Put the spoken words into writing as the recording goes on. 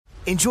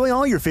Enjoy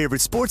all your favorite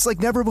sports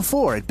like never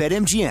before at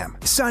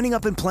BetMGM. Signing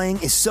up and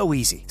playing is so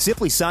easy.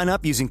 Simply sign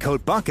up using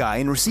code Buckeye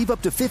and receive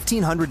up to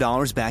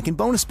 $1,500 back in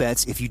bonus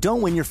bets if you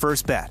don't win your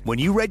first bet. When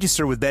you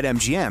register with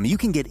BetMGM, you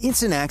can get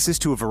instant access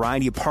to a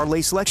variety of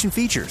parlay selection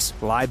features,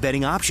 live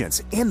betting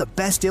options, and the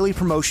best daily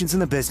promotions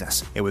in the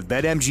business. And with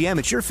BetMGM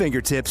at your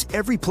fingertips,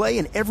 every play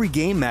and every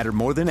game matter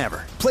more than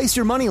ever. Place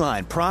your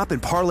moneyline, prop,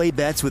 and parlay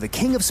bets with the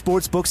king of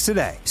sportsbooks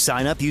today.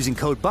 Sign up using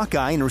code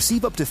Buckeye and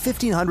receive up to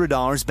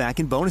 $1,500 back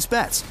in bonus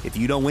bets if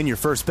you don't win your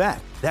first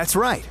bet. That's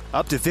right,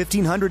 up to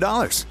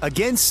 $1,500.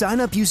 Again, sign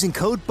up using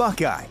code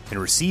Buckeye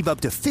and receive up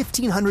to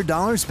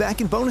 $1,500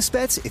 back in bonus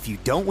bets if you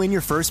don't win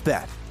your first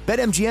bet.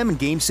 BetMGM and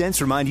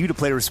GameSense remind you to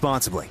play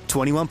responsibly.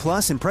 21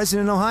 plus and present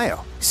in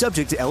Ohio.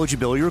 Subject to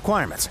eligibility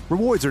requirements.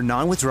 Rewards are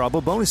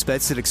non-withdrawable bonus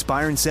bets that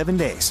expire in 7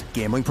 days.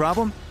 Gambling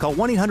problem? Call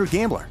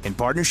 1-800-GAMBLER in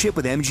partnership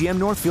with MGM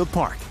Northfield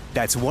Park.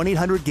 That's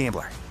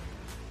 1-800-GAMBLER.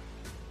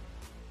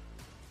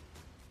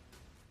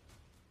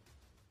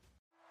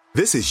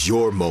 This is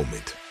your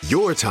moment,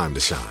 your time to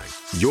shine,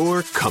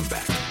 your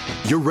comeback.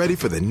 You're ready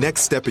for the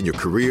next step in your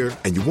career,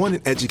 and you want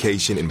an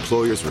education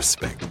employers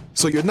respect.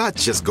 So you're not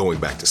just going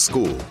back to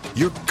school,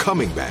 you're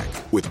coming back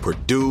with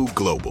Purdue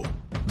Global.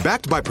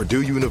 Backed by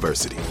Purdue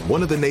University,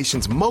 one of the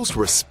nation's most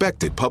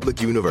respected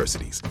public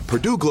universities,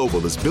 Purdue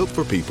Global is built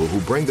for people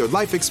who bring their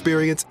life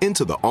experience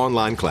into the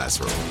online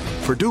classroom.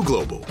 Purdue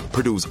Global,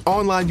 Purdue's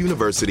online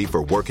university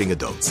for working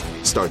adults.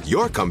 Start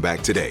your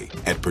comeback today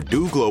at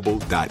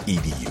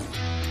purdueglobal.edu.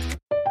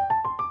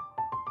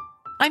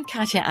 I'm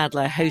Katya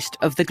Adler, host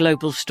of The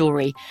Global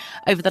Story.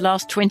 Over the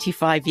last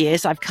 25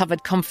 years, I've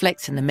covered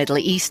conflicts in the Middle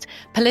East,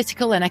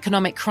 political and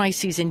economic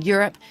crises in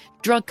Europe,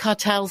 drug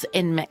cartels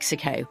in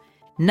Mexico.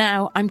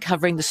 Now I'm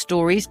covering the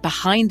stories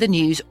behind the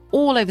news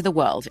all over the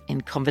world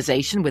in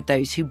conversation with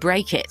those who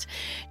break it.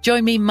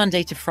 Join me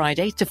Monday to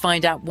Friday to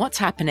find out what's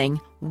happening,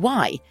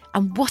 why,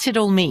 and what it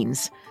all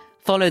means.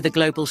 Follow The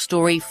Global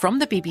Story from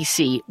the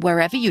BBC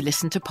wherever you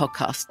listen to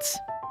podcasts.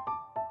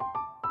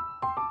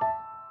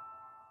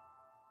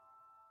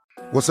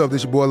 What's up,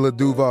 this your boy Lil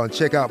Duval, and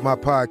check out my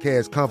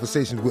podcast,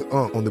 Conversations with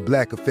Unc, on the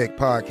Black Effect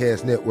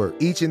Podcast Network.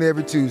 Each and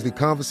every Tuesday,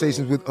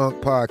 Conversations with Unc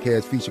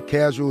podcast feature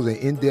casual and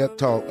in-depth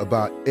talk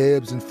about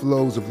ebbs and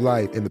flows of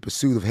life and the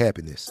pursuit of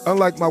happiness.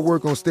 Unlike my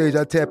work on stage,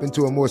 I tap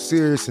into a more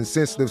serious and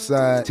sensitive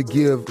side to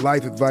give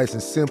life advice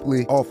and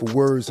simply offer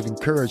words of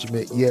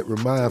encouragement, yet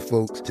remind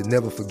folks to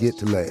never forget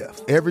to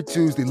laugh. Every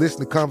Tuesday, listen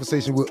to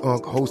Conversation with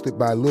Unc, hosted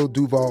by Lil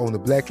Duval on the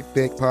Black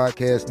Effect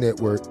Podcast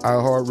Network,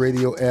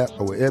 iHeartRadio app,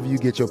 or wherever you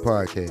get your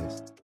podcasts.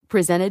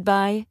 Presented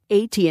by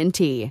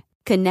AT&T.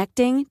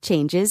 Connecting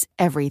changes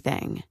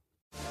everything.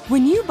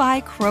 When you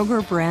buy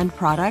Kroger brand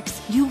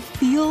products, you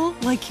feel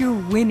like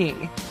you're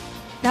winning.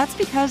 That's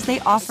because they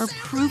offer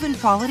proven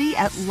quality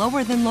at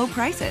lower than low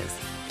prices.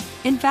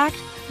 In fact,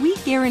 we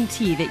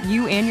guarantee that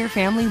you and your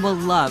family will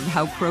love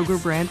how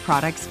Kroger brand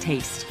products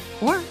taste,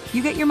 or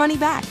you get your money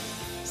back.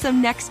 So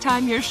next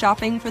time you're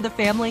shopping for the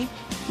family,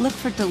 look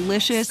for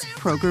delicious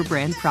Kroger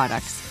brand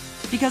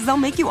products, because they'll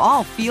make you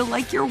all feel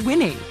like you're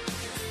winning.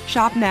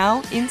 Shop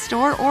now,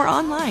 in-store, or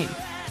online.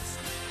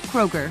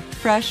 Kroger,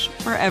 fresh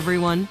for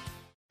everyone.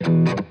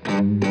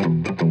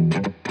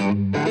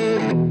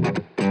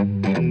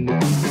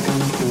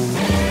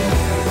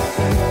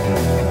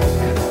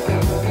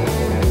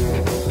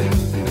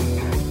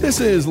 This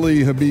is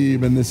Lee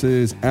Habib, and this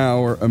is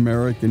Our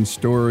American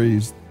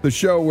Stories, the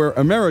show where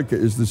America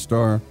is the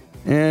star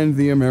and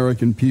the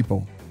American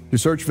people. To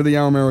search for the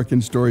Our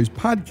American Stories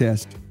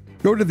podcast,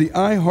 go to the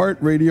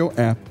iHeartRadio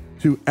app,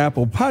 to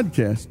Apple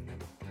Podcasts,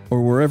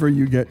 or wherever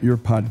you get your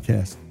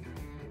podcast.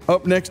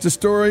 Up next, a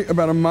story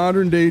about a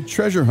modern-day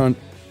treasure hunt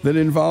that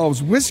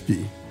involves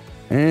whiskey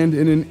and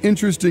in an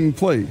interesting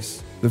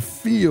place, the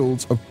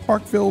fields of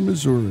Parkville,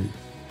 Missouri.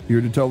 Here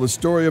to tell the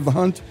story of the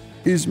hunt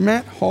is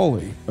Matt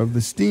Hawley of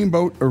the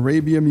Steamboat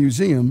Arabia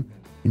Museum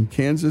in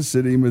Kansas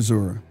City,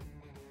 Missouri.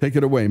 Take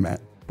it away, Matt.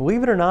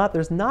 Believe it or not,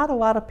 there's not a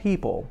lot of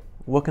people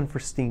looking for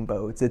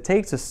steamboats. It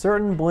takes a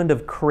certain blend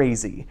of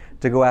crazy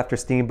to go after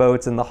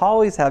steamboats, and the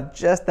Hawleys have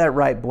just that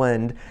right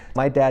blend.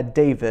 My dad,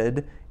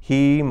 David,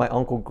 he, my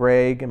uncle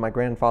Greg, and my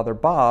grandfather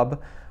Bob,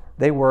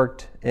 they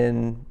worked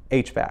in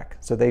HVAC.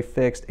 So they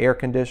fixed air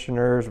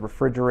conditioners,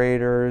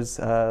 refrigerators,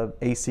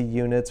 AC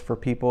units for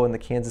people in the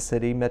Kansas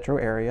City metro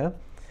area.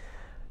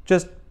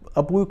 Just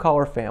a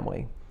blue-collar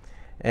family.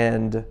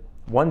 And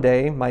one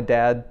day, my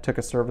dad took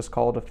a service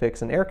call to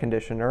fix an air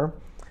conditioner.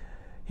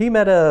 He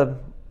met a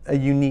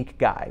unique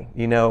guy.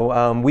 You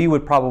know, we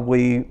would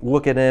probably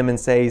look at him and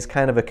say he's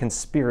kind of a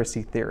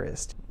conspiracy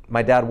theorist.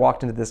 My dad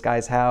walked into this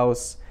guy's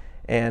house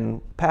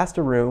and passed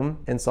a room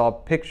and saw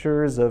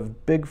pictures of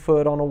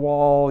Bigfoot on a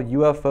wall,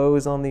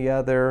 UFOs on the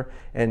other,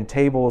 and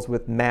tables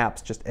with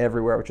maps just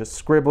everywhere, with just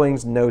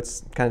scribblings,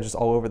 notes, kind of just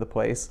all over the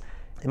place.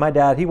 And my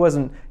dad, he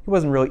wasn't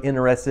really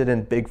interested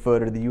in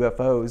Bigfoot or the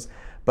UFOs,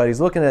 but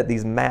he's looking at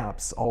these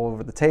maps all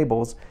over the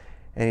tables,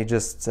 and he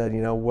just said,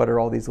 you know, what are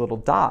all these little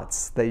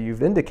dots that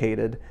you've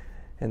indicated?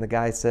 And the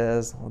guy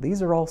says, well,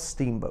 these are all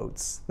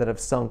steamboats that have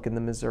sunk in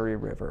the Missouri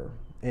River.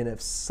 And if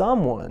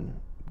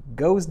someone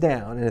goes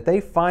down, and if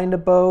they find a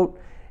boat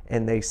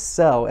and they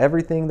sell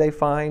everything they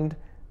find,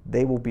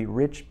 they will be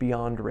rich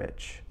beyond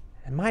rich.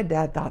 And my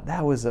dad thought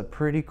that was a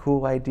pretty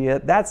cool idea.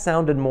 That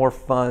sounded more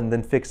fun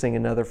than fixing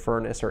another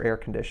furnace or air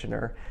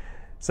conditioner.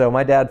 So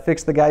my dad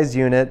fixed the guy's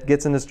unit,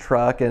 gets in his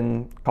truck,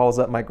 and calls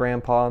up my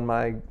grandpa and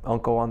my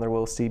uncle on their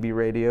little CB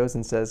radios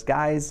and says,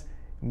 "Guys,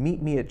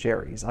 meet me at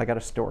Jerry's. I got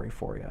a story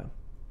for you."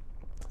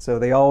 So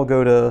they all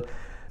go to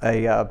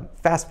a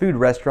fast food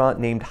restaurant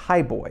named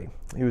High Boy.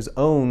 It was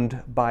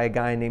owned by a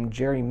guy named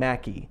Jerry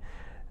Mackey.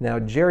 Now,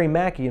 Jerry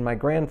Mackey and my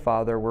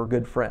grandfather were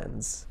good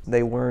friends.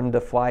 They learned to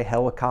fly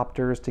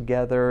helicopters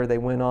together. They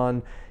went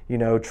on,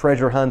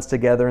 treasure hunts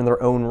together in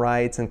their own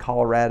rights in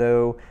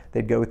Colorado.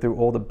 They'd go through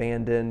old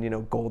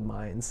abandoned, gold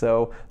mines.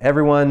 So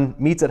everyone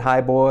meets at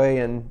High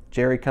Boy, and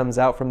Jerry comes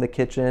out from the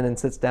kitchen and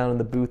sits down in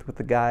the booth with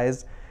the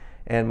guys.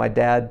 And my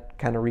dad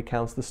kind of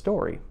recounts the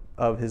story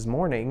of his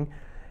morning.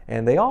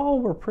 And they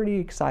all were pretty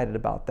excited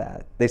about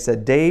that. They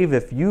said, "Dave,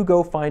 if you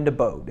go find a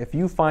boat, if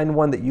you find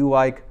one that you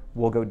like,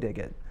 we'll go dig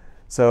it."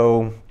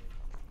 So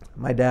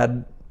my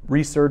dad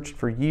researched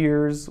for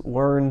years,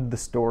 learned the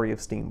story of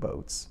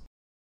steamboats.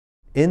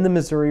 In the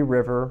Missouri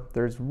River,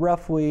 there's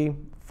roughly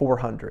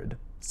 400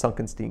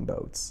 sunken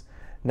steamboats.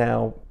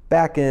 Now,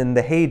 back in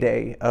the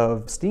heyday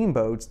of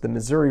steamboats, the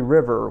Missouri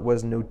River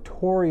was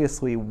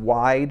notoriously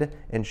wide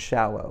and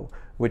shallow,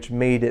 which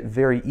made it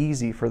very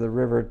easy for the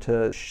river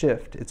to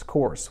shift its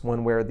course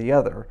one way or the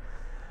other.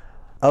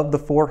 Of the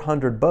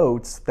 400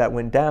 boats that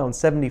went down,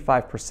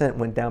 75%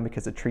 went down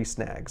because of tree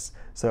snags.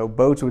 So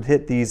boats would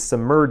hit these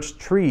submerged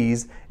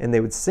trees and they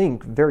would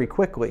sink very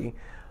quickly.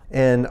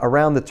 And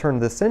around the turn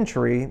of the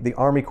century, the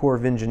Army Corps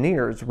of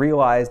Engineers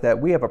realized that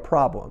we have a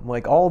problem.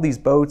 Like, all these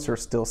boats are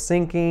still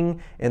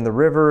sinking and the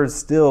river is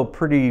still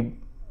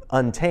pretty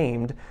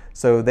untamed.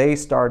 So they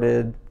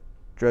started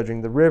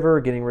dredging the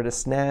river, getting rid of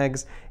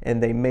snags,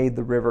 and they made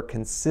the river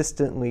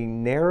consistently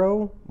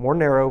more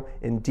narrow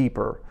and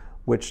deeper,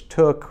 which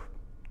took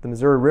the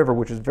Missouri River,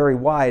 which is very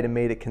wide, and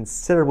made it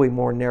considerably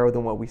more narrow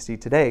than what we see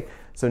today.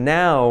 So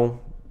now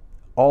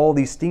all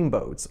these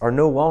steamboats are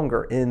no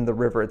longer in the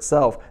river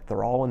itself.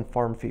 They're all in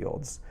farm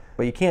fields.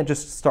 But you can't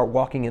just start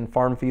walking in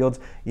farm fields.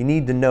 You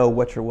need to know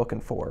what you're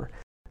looking for.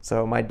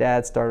 So my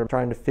dad started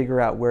trying to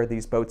figure out where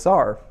these boats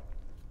are.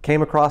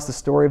 Came across the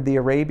story of the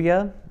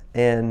Arabia,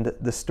 and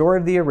the story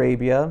of the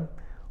Arabia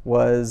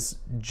was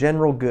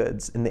General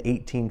Goods in the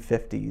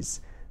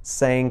 1850s.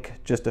 Sank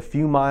just a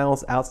few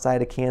miles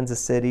outside of Kansas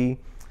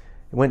City.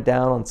 It went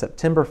down on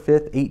September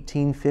 5th,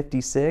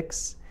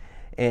 1856,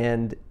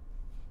 and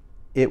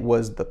it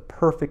was the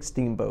perfect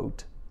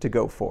steamboat to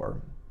go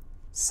for.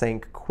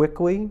 Sank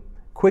quickly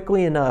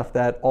enough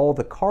that all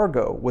the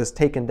cargo was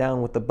taken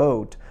down with the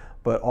boat,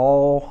 but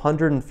all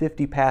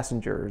 150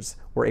 passengers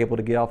were able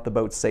to get off the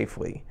boat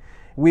safely.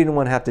 We didn't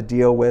want to have to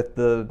deal with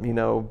the,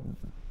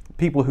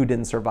 people who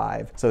didn't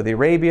survive. So the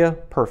Arabia,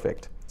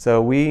 perfect.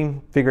 So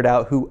we figured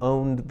out who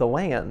owned the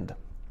land.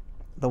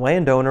 The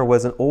landowner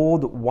was an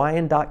old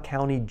Wyandotte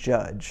County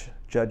judge,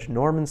 Judge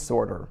Norman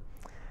Sorter.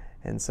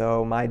 And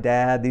so my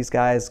dad, these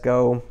guys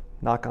go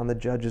knock on the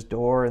judge's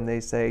door and they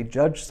say,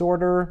 "Judge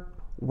Sorter,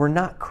 we're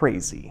not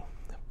crazy,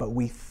 but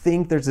we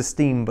think there's a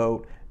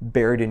steamboat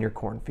buried in your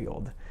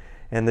cornfield."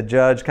 And the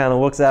judge kind of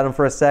looks at him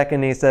for a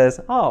second and he says,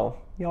 "Oh,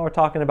 y'all are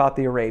talking about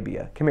the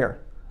Arabia. Come here,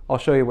 I'll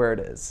show you where it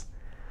is."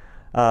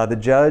 The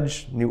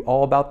judge knew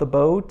all about the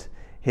boat.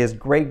 His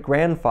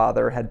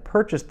great-grandfather had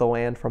purchased the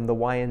land from the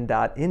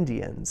Wyandotte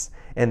Indians,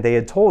 and they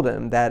had told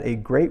him that a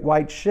great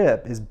white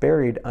ship is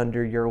buried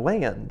under your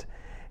land.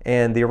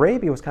 And the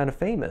Arabia was kind of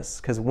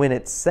famous because when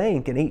it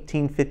sank in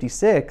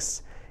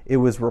 1856, it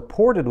was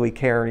reportedly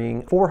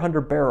carrying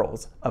 400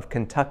 barrels of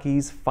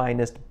Kentucky's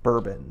finest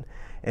bourbon.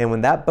 And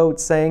when that boat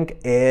sank,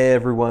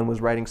 everyone was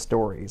writing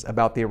stories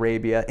about the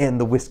Arabia and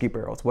the whiskey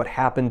barrels. What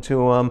happened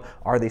to them?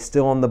 Are they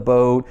still on the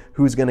boat?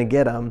 Who's going to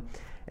get them?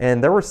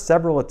 And there were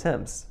several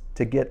attempts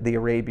to get the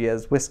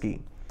Arabia's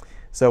whiskey.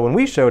 So when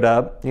we showed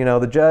up,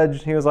 the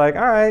judge, he was like,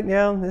 "All right,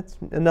 yeah, it's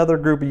another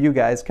group of you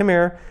guys. Come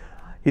here."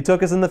 He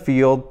took us in the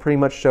field, pretty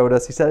much showed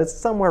us. He said, "It's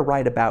somewhere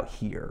right about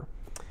here."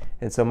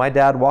 And so my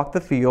dad walked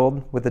the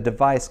field with a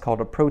device called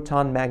a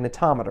proton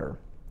magnetometer.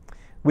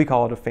 We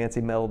call it a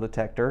fancy metal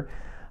detector.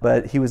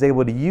 But he was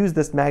able to use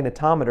this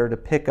magnetometer to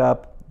pick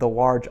up the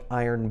large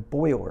iron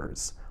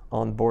boilers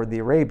on board the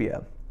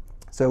Arabia.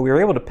 So we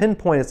were able to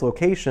pinpoint its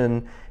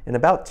location in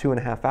about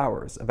 2.5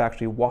 hours of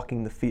actually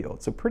walking the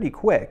field. So pretty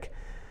quick.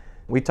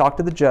 We talked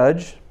to the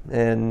judge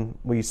and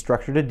we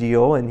structured a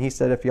deal, and he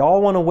said, "If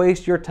y'all want to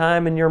waste your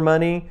time and your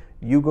money,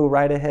 you go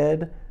right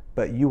ahead,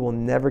 but you will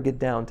never get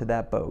down to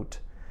that boat.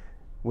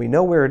 We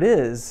know where it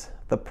is.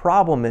 The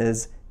problem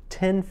is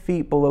 10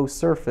 feet below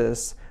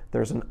surface,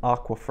 there's an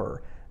aquifer,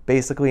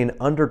 basically an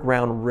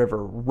underground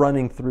river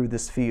running through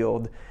this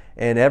field.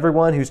 And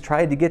everyone who's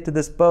tried to get to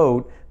this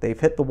boat, they've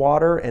hit the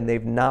water and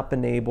they've not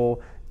been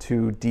able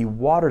to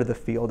dewater the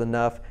field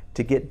enough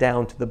to get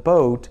down to the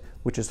boat,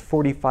 which is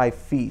 45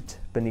 feet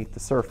beneath the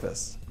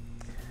surface."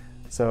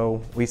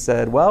 So we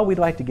said, "Well, we'd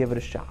like to give it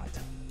a shot."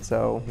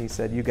 So he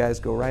said, "You guys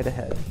go right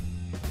ahead."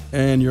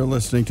 And you're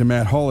listening to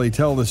Matt Hawley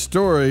tell the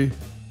story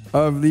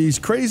of these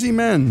crazy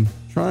men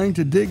trying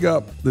to dig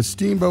up the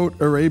steamboat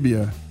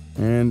Arabia.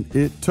 And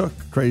it took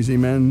crazy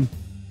men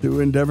to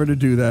endeavor to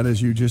do that,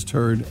 as you just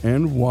heard,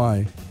 and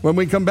why. When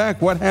we come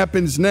back, what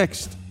happens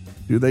next?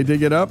 Do they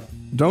dig it up?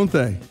 Don't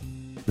they?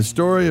 The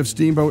story of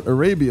Steamboat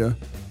Arabia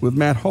with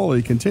Matt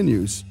Hawley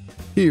continues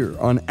here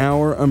on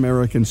Our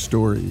American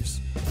Stories.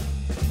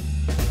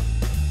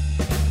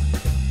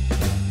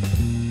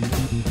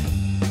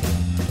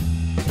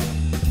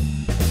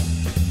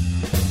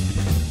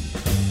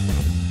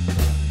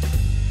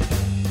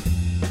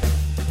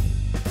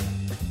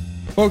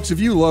 Folks, if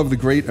you love the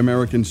great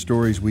American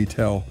stories we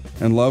tell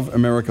and love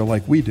America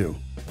like we do,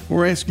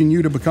 we're asking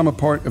you to become a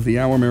part of the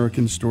Our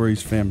American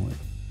Stories family.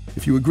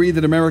 If you agree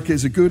that America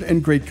is a good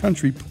and great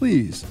country,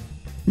 please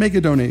make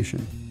a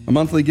donation. A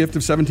monthly gift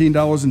of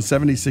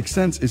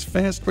 $17.76 is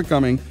fast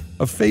becoming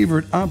a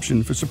favorite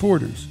option for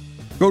supporters.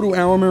 Go to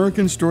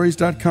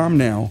OurAmericanStories.com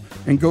now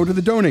and go to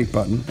the donate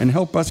button and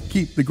help us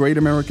keep the great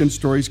American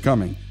stories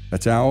coming.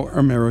 That's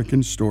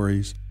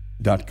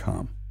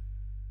OurAmericanStories.com.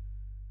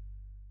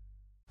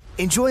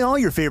 Enjoy all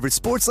your favorite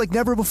sports like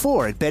never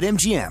before at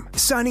BetMGM.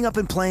 Signing up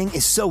and playing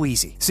is so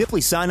easy.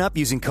 Simply sign up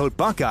using code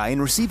Buckeye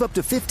and receive up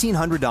to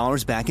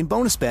 $1,500 back in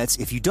bonus bets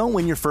if you don't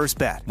win your first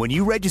bet. When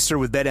you register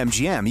with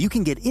BetMGM, you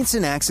can get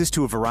instant access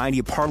to a variety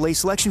of parlay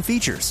selection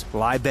features,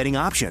 live betting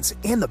options,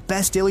 and the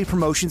best daily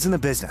promotions in the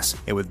business.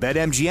 And with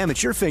BetMGM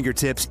at your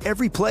fingertips,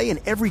 every play and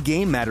every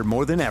game matter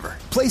more than ever.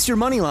 Place your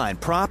moneyline,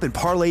 prop, and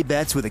parlay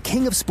bets with the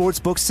king of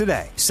sportsbooks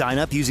today. Sign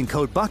up using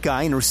code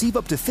Buckeye and receive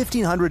up to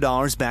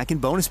 $1,500 back in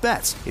bonus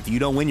bets if you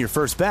don't win your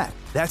first bet.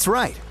 That's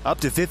right, up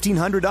to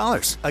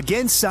 $1,500.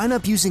 Again, sign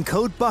up using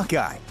code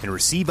Buckeye and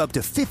receive up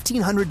to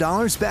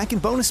 $1,500 back in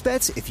bonus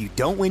bets if you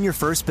don't win your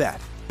first bet.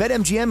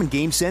 BetMGM and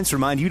GameSense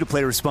remind you to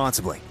play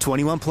responsibly.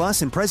 21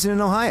 plus and present in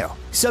Ohio.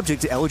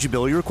 Subject to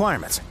eligibility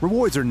requirements.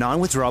 Rewards are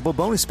non-withdrawable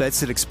bonus bets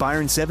that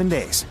expire in 7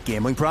 days.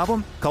 Gambling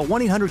problem? Call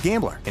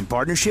 1-800-GAMBLER in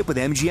partnership with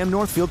MGM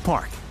Northfield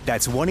Park.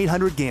 That's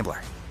 1-800-GAMBLER.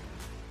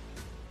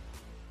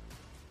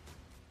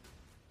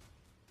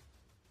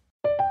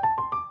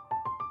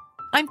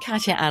 I'm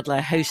Katya Adler,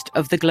 host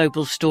of The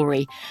Global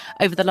Story.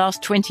 Over the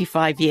last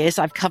 25 years,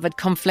 I've covered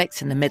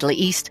conflicts in the Middle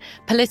East,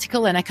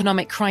 political and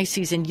economic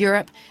crises in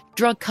Europe,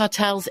 drug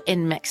cartels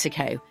in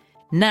Mexico.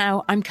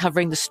 Now I'm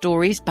covering the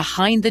stories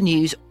behind the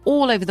news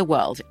all over the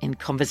world in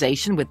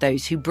conversation with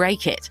those who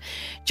break it.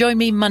 Join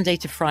me Monday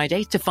to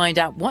Friday to find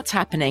out what's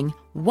happening,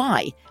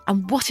 why,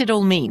 and what it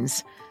all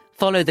means.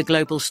 Follow The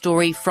Global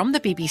Story from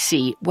the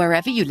BBC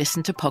wherever you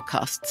listen to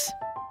podcasts.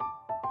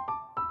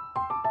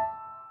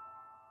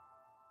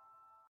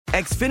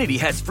 Xfinity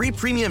has free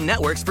premium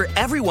networks for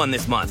everyone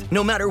this month,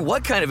 no matter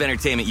what kind of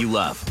entertainment you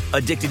love.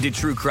 Addicted to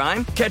true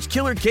crime? Catch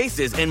killer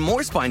cases and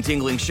more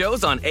spine-tingling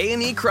shows on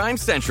A&E Crime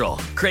Central.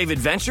 Crave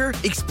adventure?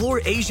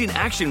 Explore Asian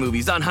action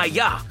movies on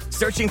Hi-YAH.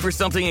 Searching for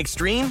something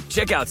extreme?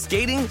 Check out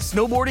skating,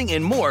 snowboarding,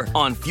 and more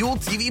on Fuel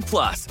TV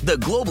Plus, the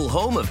global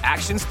home of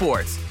action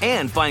sports.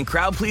 And find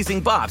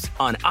crowd-pleasing bops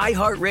on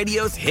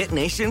iHeartRadio's Hit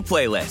Nation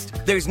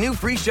playlist. There's new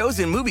free shows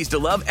and movies to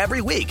love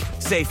every week.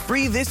 Say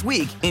free this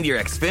week in your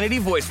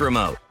Xfinity voice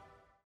remote.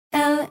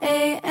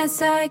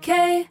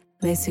 LASIK,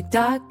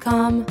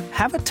 LASIK.com.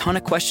 Have a ton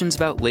of questions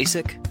about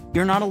LASIK?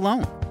 You're not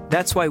alone.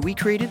 That's why we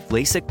created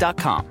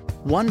LASIK.com.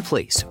 One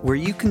place where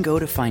you can go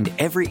to find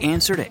every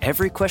answer to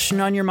every question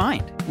on your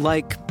mind.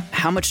 Like,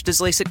 how much does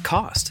LASIK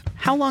cost?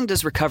 How long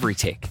does recovery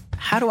take?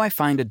 How do I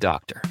find a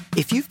doctor?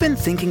 If you've been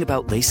thinking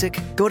about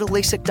LASIK, go to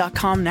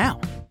LASIK.com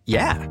now.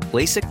 Yeah,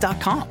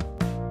 LASIK.com.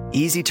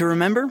 Easy to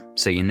remember,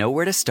 so you know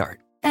where to start.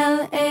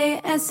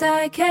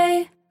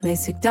 LASIK,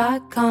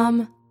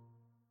 LASIK.com.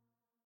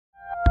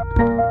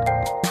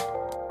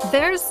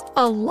 There's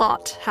a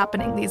lot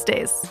happening these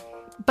days,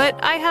 but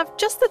I have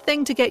just the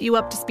thing to get you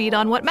up to speed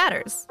on what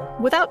matters,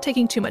 without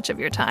taking too much of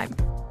your time.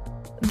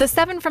 The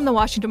 7 from the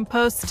Washington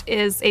Post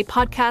is a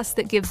podcast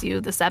that gives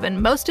you the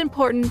 7 most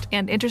important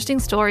and interesting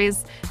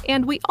stories,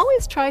 and we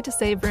always try to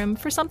save room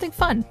for something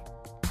fun.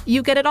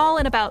 You get it all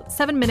in about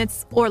 7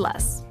 minutes or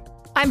less.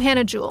 I'm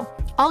Hannah Jewell.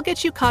 I'll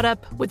get you caught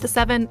up with the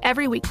 7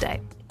 every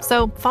weekday,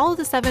 so follow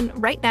the 7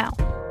 right now.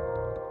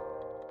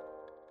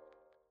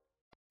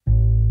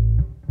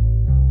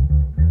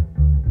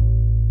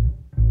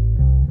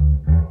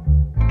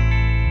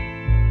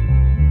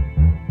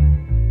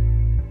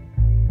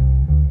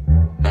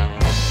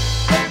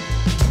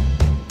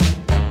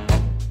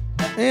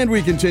 And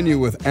we continue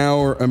with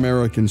Our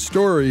American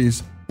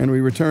Stories, and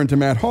we return to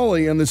Matt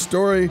Hawley and the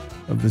story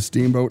of the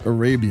Steamboat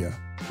Arabia.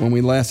 When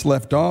we last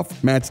left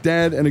off, Matt's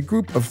dad and a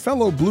group of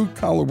fellow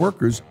blue-collar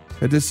workers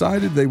had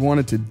decided they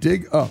wanted to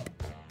dig up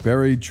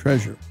buried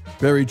treasure.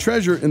 Buried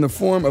treasure in the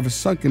form of a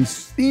sunken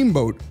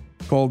steamboat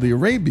called the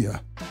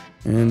Arabia.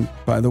 And,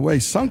 by the way,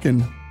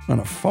 sunken on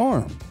a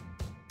farm.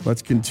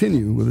 Let's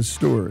continue with the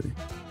story.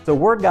 So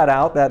word got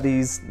out that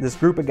this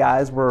group of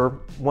guys were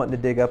wanting to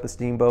dig up a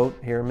steamboat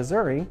here in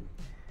Missouri.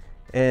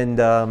 And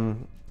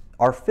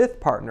our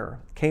 5th partner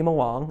came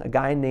along, a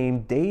guy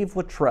named Dave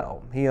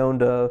Luttrell. He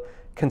owned a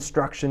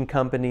construction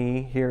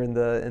company here in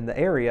the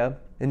area.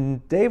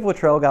 And Dave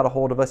Luttrell got a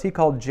hold of us. He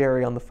called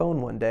Jerry on the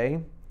phone one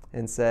day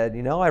and said,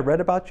 you know, I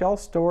read about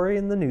y'all's story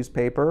in the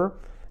newspaper,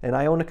 and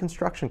I own a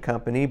construction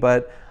company,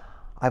 but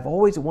I've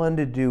always wanted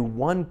to do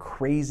one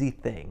crazy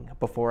thing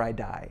before I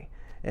die.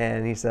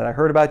 And he said, I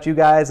heard about you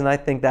guys, and I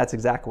think that's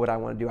exactly what I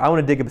want to do. I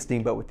want to dig up a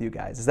steamboat with you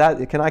guys.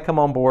 Can I come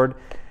on board?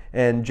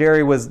 And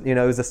Jerry was, it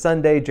was a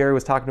Sunday. Jerry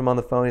was talking to him on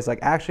the phone. He's like,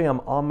 actually, I'm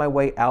on my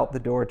way out the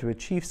door to a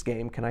Chiefs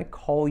game. Can I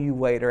call you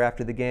later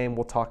after the game?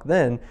 We'll talk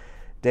then.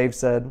 Dave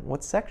said,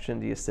 what section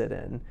do you sit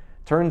in?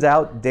 Turns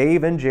out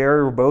Dave and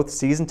Jerry were both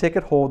season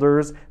ticket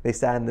holders. They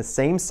sat in the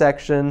same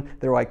section.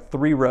 They were like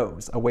 3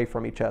 rows away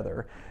from each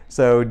other.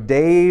 So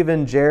Dave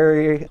and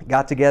Jerry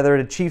got together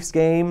at a Chiefs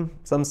game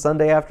some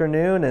Sunday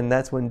afternoon, and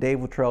that's when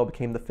Dave Luttrell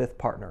became the 5th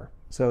partner.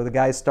 So the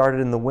guys started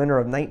in the winter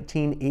of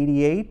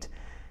 1988.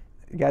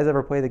 You guys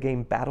ever play the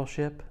game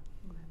Battleship?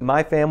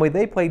 My family,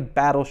 they played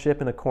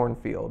Battleship in a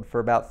cornfield for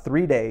about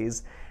 3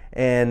 days.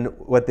 And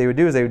what they would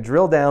do is they would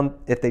drill down.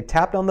 If they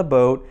tapped on the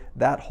boat,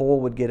 that hole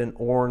would get an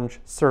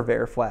orange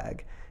surveyor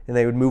flag. And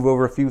they would move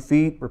over a few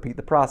feet, repeat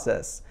the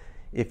process.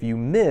 If you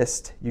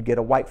missed, you'd get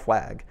a white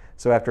flag.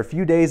 So after a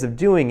few days of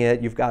doing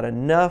it, you've got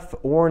enough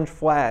orange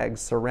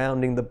flags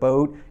surrounding the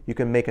boat, you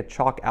can make a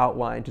chalk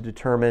outline to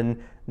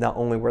determine not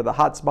only where the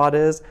hot spot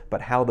is, but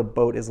how the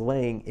boat is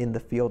laying in the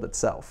field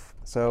itself.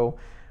 So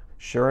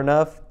sure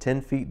enough,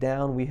 10 feet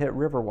down, we hit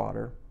river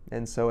water.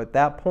 And so at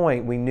that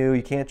point, we knew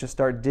you can't just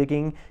start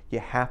digging, you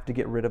have to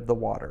get rid of the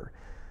water.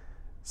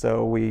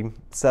 So we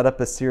set up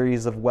a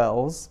series of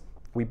wells.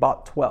 We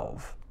bought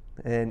 12.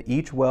 And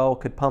each well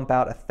could pump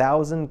out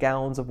 1,000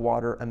 gallons of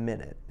water a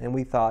minute. And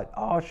we thought,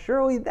 oh,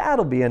 surely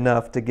that'll be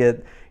enough to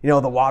get, the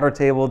water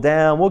table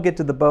down. We'll get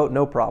to the boat,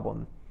 no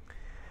problem.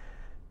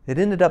 It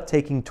ended up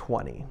taking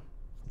 20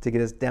 to get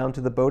us down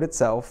to the boat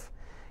itself,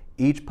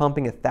 each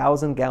pumping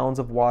 1,000 gallons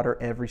of water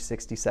every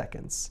 60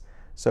 seconds.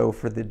 So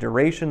for the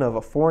duration of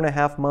a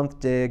 4.5-month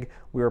dig,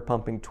 we were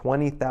pumping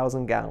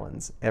 20,000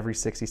 gallons every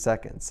 60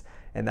 seconds.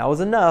 And that was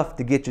enough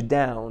to get you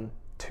down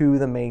to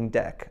the main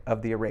deck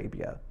of the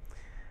Arabia.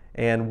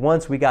 And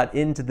once we got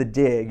into the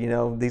dig,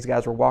 these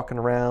guys were walking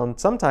around,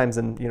 sometimes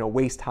in,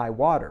 waist-high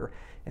water.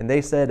 And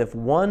they said if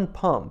one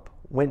pump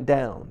went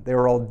down, they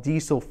were all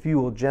diesel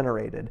fuel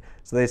generated.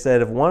 So they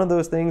said if one of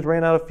those things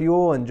ran out of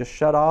fuel and just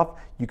shut off,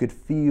 you could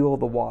feel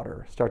the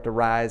water start to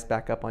rise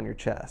back up on your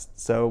chest.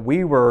 So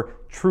we were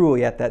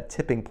truly at that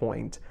tipping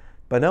point.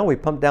 But no, we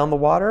pumped down the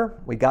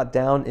water, we got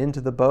down into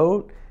the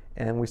boat,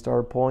 and we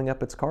started pulling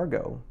up its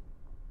cargo.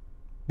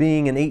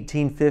 Being an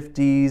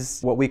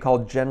 1850s, what we call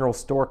general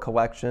store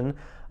collection,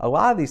 a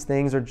lot of these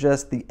things are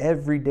just the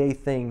everyday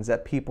things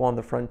that people on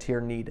the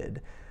frontier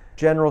needed.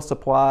 General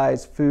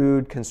supplies,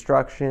 food,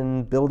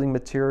 construction, building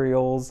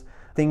materials,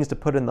 things to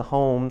put in the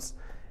homes.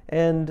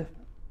 And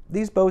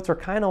these boats are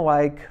kind of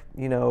like,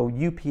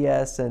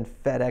 UPS and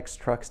FedEx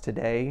trucks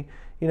today.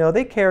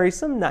 They carry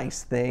some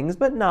nice things,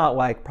 but not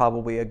like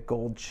probably a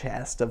gold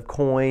chest of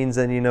coins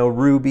and,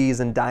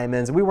 rubies and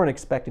diamonds. We weren't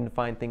expecting to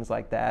find things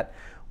like that.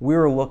 We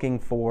were looking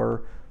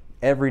for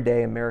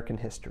everyday American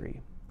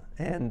history.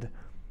 And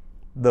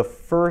the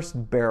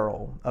first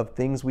barrel of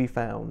things we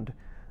found,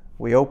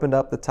 we opened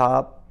up the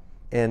top,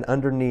 and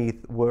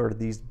underneath were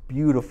these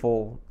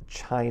beautiful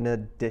china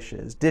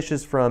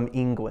dishes from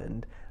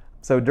England.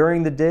 So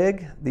during the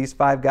dig, these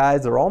 5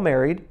 guys are all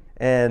married,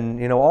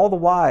 and all the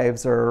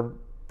wives are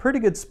pretty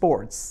good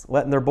sports,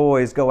 letting their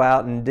boys go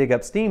out and dig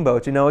up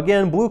steamboats.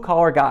 Again,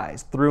 blue-collar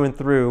guys through and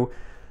through.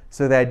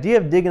 So the idea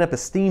of digging up a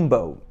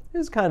steamboat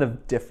is kind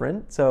of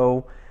different.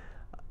 So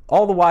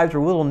all the wives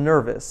were a little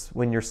nervous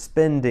when you're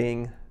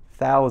spending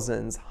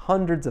thousands,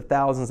 hundreds of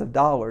thousands of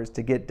dollars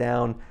to get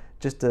down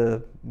just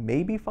to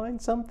maybe find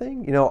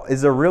something.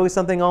 Is there really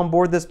something on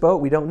board this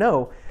boat? We don't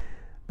know.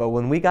 But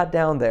when we got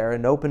down there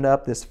and opened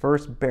up this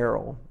first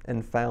barrel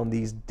and found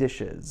these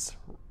dishes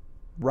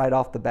right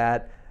off the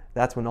bat,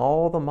 that's when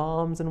all the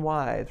moms and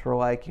wives were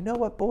like, you know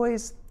what,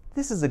 boys,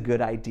 this is a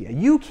good idea.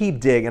 You keep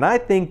digging. I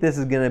think this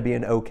is going to be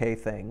an okay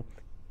thing.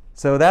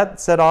 So that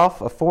set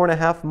off a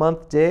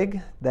 4.5-month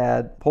dig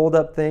that pulled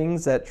up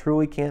things that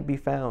truly can't be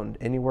found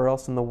anywhere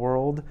else in the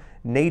world.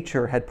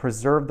 Nature had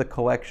preserved the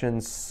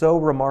collection so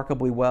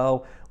remarkably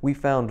well. We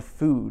found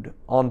food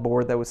on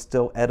board that was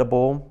still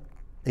edible.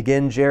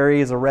 Again,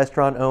 Jerry is a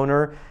restaurant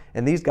owner,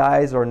 and these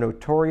guys are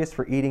notorious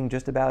for eating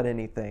just about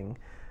anything.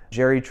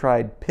 Jerry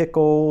tried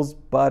pickles,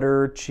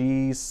 butter,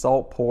 cheese,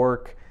 salt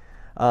pork.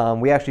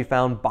 We actually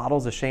found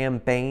bottles of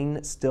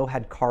champagne still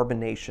had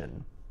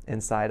carbonation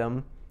inside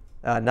them.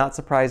 Not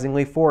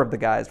surprisingly, 4 of the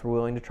guys were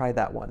willing to try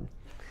that one.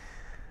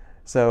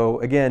 So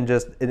again,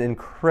 just an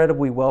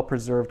incredibly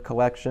well-preserved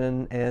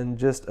collection and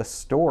just a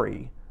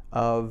story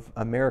of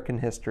American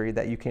history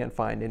that you can't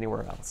find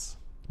anywhere else.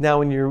 Now,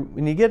 when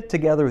you get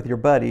together with your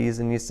buddies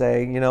and you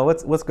say,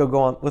 let's go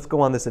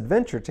on this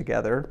adventure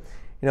together,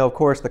 of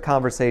course, the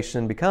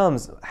conversation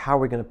becomes, how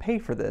are we going to pay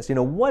for this?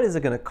 What is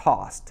it going to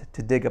cost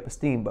to dig up a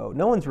steamboat?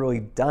 No one's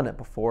really done it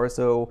before,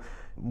 so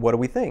what do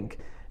we think?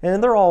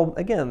 And they're all,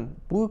 again,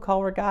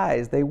 blue-collar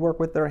guys. They work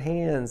with their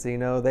hands,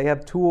 they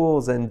have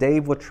tools, and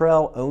Dave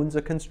Luttrell owns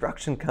a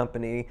construction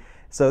company.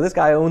 So this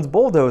guy owns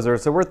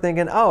bulldozers. So we're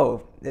thinking,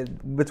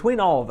 between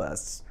all of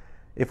us,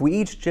 if we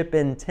each chip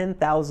in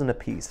 $10,000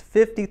 apiece,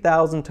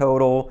 $50,000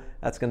 total,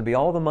 that's going to be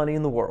all the money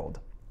in the world.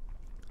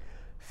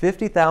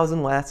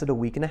 $50,000 lasted a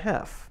week and a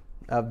half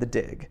of the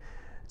dig.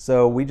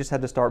 So we just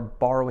had to start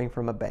borrowing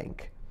from a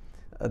bank.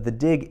 The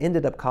dig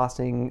ended up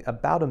costing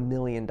about $1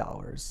 million,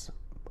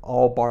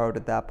 all borrowed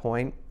at that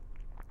point.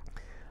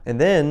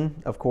 And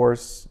then, of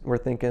course, we're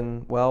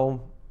thinking,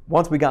 well,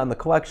 once we got in the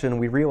collection,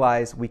 we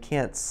realized we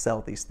can't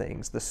sell these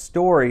things. The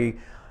story,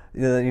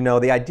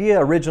 the idea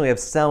originally of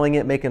selling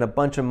it, making a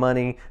bunch of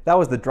money, that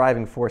was the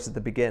driving force at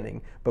the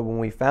beginning. But when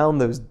we found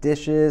those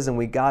dishes and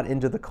we got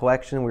into the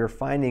collection, we were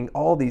finding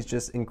all these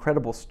just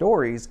incredible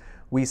stories.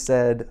 We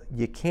said,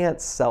 you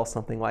can't sell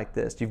something like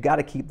this. You've got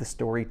to keep the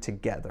story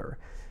together.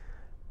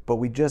 But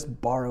we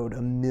just borrowed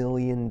 $1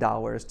 million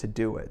to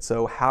do it.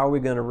 So how are we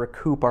going to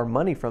recoup our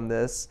money from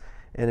this?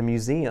 And a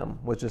museum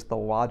was just the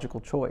logical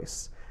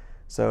choice.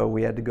 So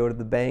we had to go to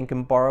the bank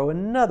and borrow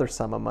another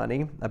sum of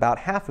money, about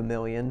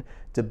 $500,000,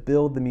 to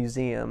build the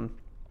museum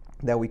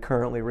that we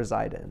currently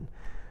reside in.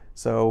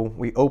 So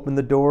we opened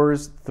the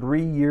doors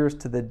 3 years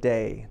to the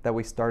day that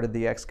we started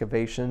the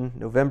excavation.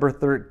 November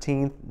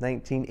 13th,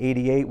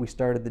 1988, we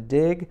started the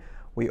dig.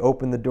 We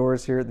opened the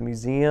doors here at the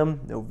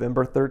museum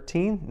November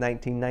 13th,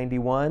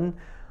 1991,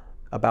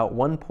 about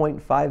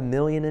 $1.5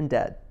 million in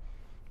debt.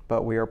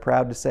 But we are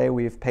proud to say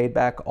we've paid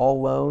back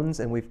all loans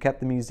and we've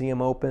kept the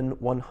museum open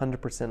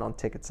 100% on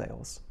ticket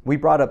sales. We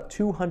brought up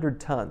 200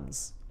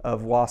 tons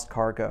of lost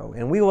cargo,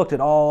 and we looked at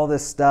all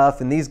this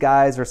stuff, and these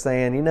guys are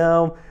saying,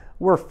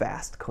 we're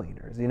fast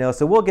cleaners,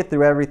 so we'll get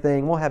through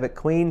everything. We'll have it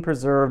clean,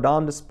 preserved,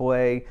 on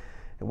display.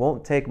 It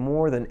won't take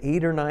more than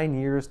 8 or 9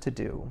 years to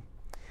do.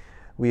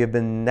 We have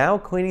been now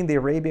cleaning the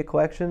Arabia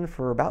collection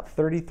for about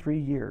 33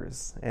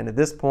 years, and at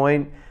this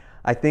point,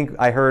 I think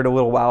I heard a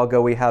little while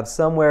ago we have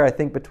somewhere,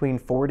 between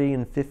 40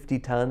 and 50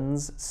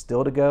 tons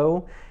still to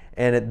go.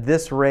 And at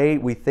this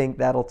rate, we think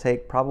that'll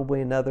take probably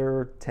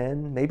another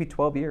 10, maybe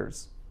 12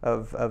 years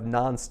of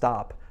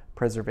nonstop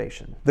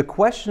preservation. The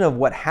question of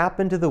what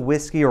happened to the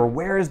whiskey or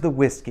where is the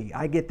whiskey,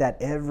 I get that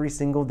every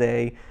single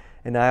day.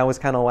 And I always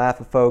kind of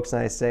laugh at folks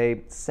and I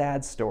say,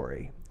 sad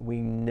story. We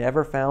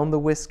never found the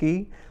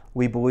whiskey.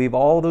 We believe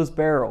all those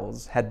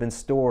barrels had been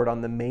stored on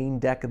the main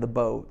deck of the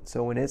boat.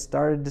 So when it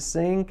started to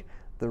sink,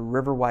 the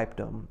river wiped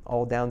them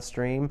all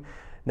downstream.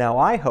 Now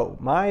I hope,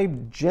 my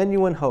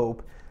genuine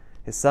hope,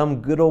 is some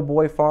good old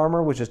boy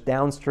farmer was just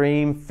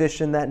downstream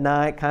fishing that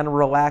night, kind of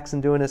relaxing,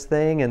 doing his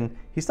thing, and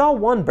he saw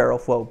one barrel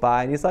float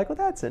by, and he's like, well,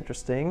 that's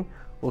interesting.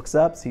 Looks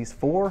up, sees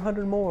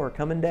 400 more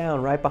coming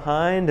down right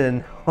behind,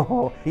 and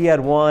he had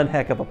one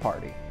heck of a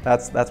party.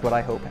 That's what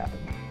I hope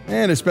happened.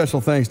 And a special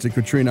thanks to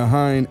Katrina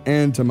Hine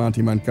and to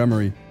Monty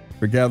Montgomery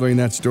for gathering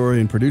that story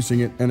and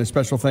producing it, and a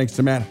special thanks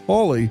to Matt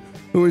Hawley,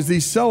 who is the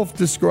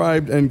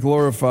self-described and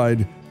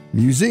glorified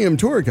museum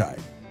tour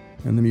guide.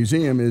 And the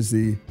museum is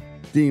the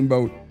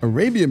Steamboat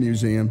Arabia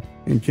Museum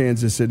in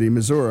Kansas City,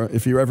 Missouri.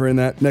 If you're ever in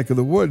that neck of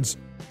the woods,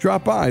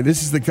 drop by.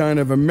 This is the kind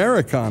of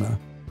Americana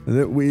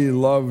that we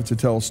love to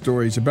tell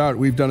stories about.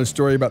 We've done a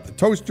story about the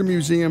Toaster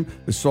Museum,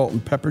 the Salt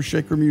and Pepper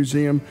Shaker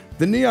Museum,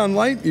 the Neon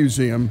Light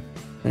Museum,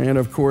 and,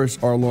 of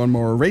course, our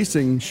lawnmower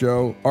racing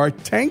show, our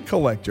tank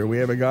collector. We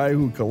have a guy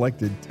who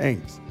collected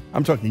tanks.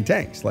 I'm talking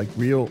tanks, like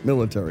real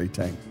military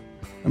tanks.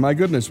 And my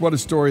goodness, what a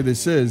story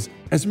this is.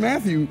 As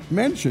Matthew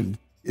mentioned,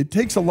 it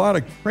takes a lot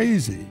of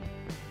crazy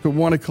to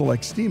want to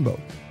collect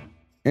steamboats.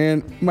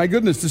 And my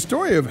goodness, the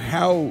story of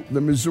how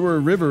the Missouri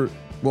River,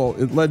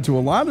 it led to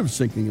a lot of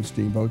sinking of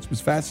steamboats, was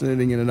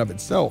fascinating in and of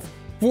itself.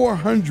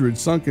 400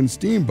 sunken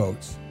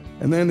steamboats.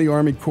 And then the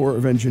Army Corps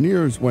of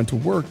Engineers went to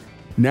work,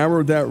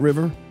 narrowed that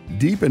river,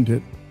 deepened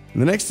it,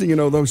 and the next thing you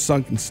know, those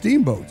sunken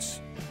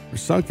steamboats were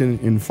sunken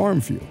in farm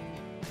field.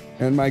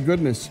 And my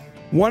goodness,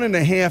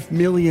 $1.5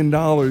 million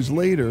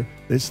later,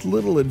 this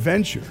little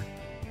adventure,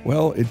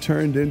 it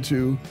turned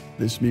into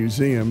this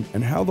museum,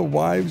 and how the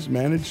wives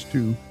managed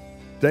to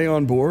stay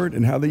on board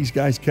and how these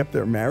guys kept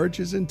their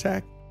marriages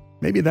intact,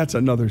 maybe that's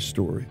another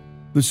story.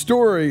 The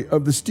story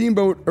of the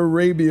Steamboat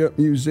Arabia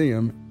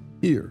Museum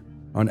here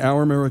on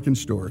Our American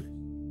Story.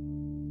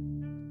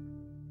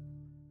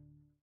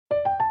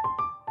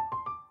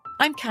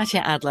 I'm Katya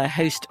Adler,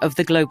 host of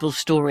The Global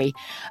Story.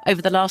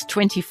 Over the last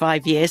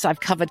 25 years, I've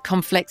covered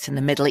conflicts in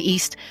the Middle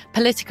East,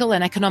 political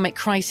and economic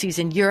crises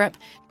in Europe,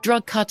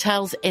 drug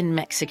cartels in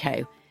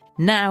Mexico.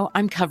 Now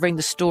I'm covering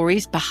the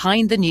stories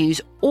behind the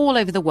news all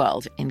over the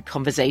world in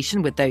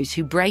conversation with those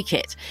who break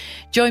it.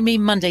 Join me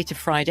Monday to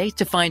Friday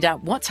to find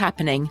out what's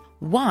happening,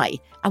 why,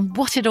 and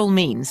what it all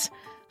means.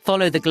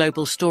 Follow The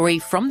Global Story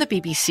from the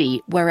BBC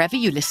wherever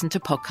you listen to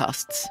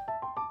podcasts.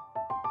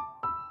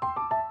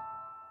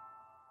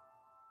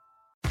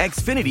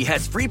 Xfinity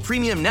has free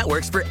premium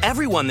networks for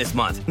everyone this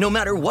month, no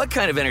matter what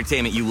kind of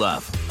entertainment you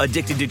love.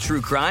 Addicted to true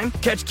crime?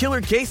 Catch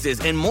killer cases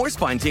and more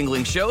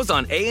spine-tingling shows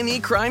on A&E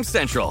Crime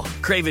Central.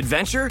 Crave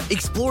adventure?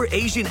 Explore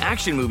Asian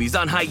action movies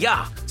on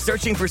Hi-YAH.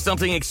 Searching for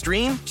something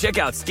extreme? Check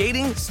out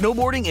skating,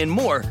 snowboarding, and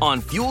more on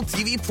Fuel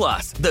TV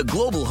Plus, the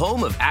global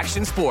home of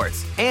action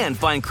sports. And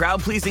find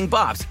crowd-pleasing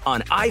bops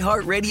on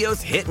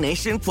iHeartRadio's Hit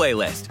Nation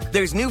playlist.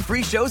 There's new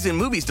free shows and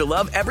movies to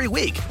love every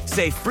week.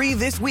 Say free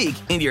this week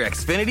in your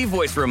Xfinity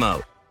voice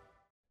remote.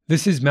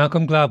 This is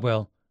Malcolm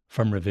Gladwell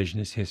from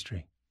Revisionist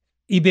History.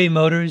 eBay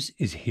Motors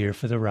is here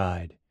for the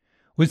ride.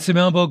 With some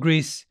elbow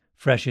grease,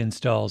 fresh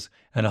installs,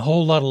 and a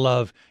whole lot of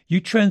love,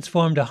 you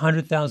transformed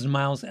 100,000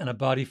 miles and a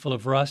body full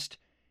of rust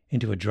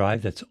into a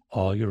drive that's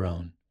all your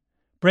own.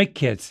 Brake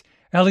kits,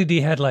 LED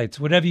headlights,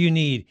 whatever you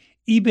need,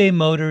 eBay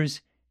Motors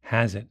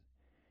has it.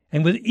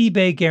 And with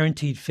eBay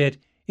Guaranteed Fit,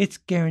 it's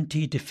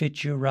guaranteed to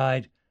fit your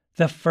ride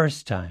the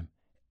first time,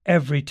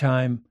 every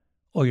time,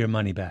 or your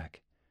money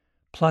back.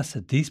 Plus,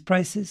 at these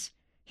prices,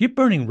 you're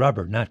burning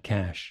rubber, not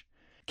cash.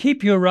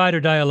 Keep your ride or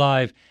die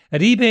alive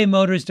at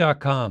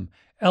ebaymotors.com.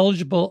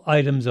 Eligible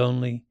items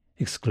only.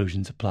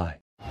 Exclusions apply.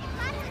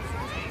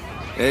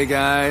 Hey,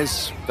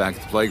 guys. Back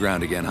at the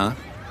playground again, huh?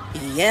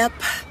 Yep.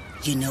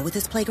 You know what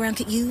this playground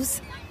could use?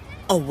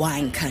 A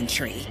wine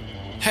country.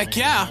 Heck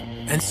yeah.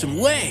 And some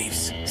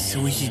waves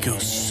so we could go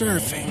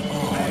surfing.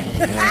 Oh,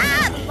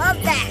 yeah.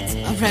 Love that.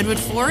 A redwood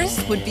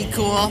forest would be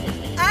cool.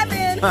 I'm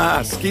in.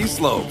 Ski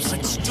slopes.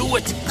 Let's do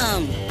it.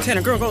 Can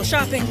a girl go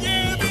shopping?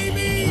 Yeah,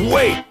 baby.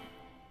 Wait.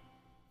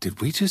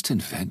 Did we just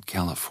invent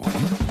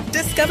California?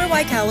 Discover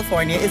why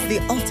California is the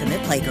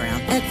ultimate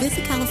playground at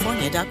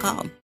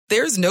visitcalifornia.com.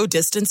 There's no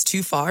distance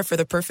too far for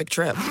the perfect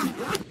trip.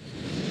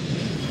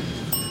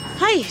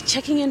 Hi,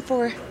 checking in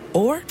for...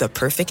 Or the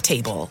perfect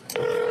table.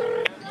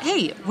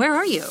 Hey, where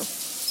are you?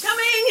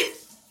 Coming!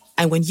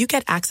 And when you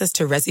get access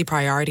to Resi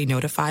Priority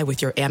Notify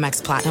with your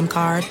Amex Platinum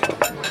card...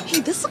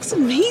 Hey, this looks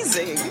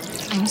amazing.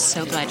 I'm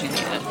so glad you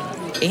made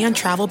it. And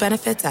travel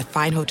benefits at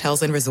fine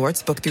hotels and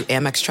resorts booked through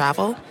Amex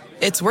Travel...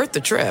 It's worth the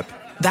trip.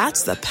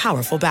 That's the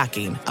powerful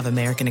backing of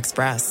American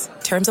Express.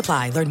 Terms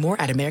apply. Learn more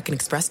at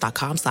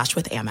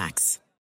americanexpress.com/withAmex.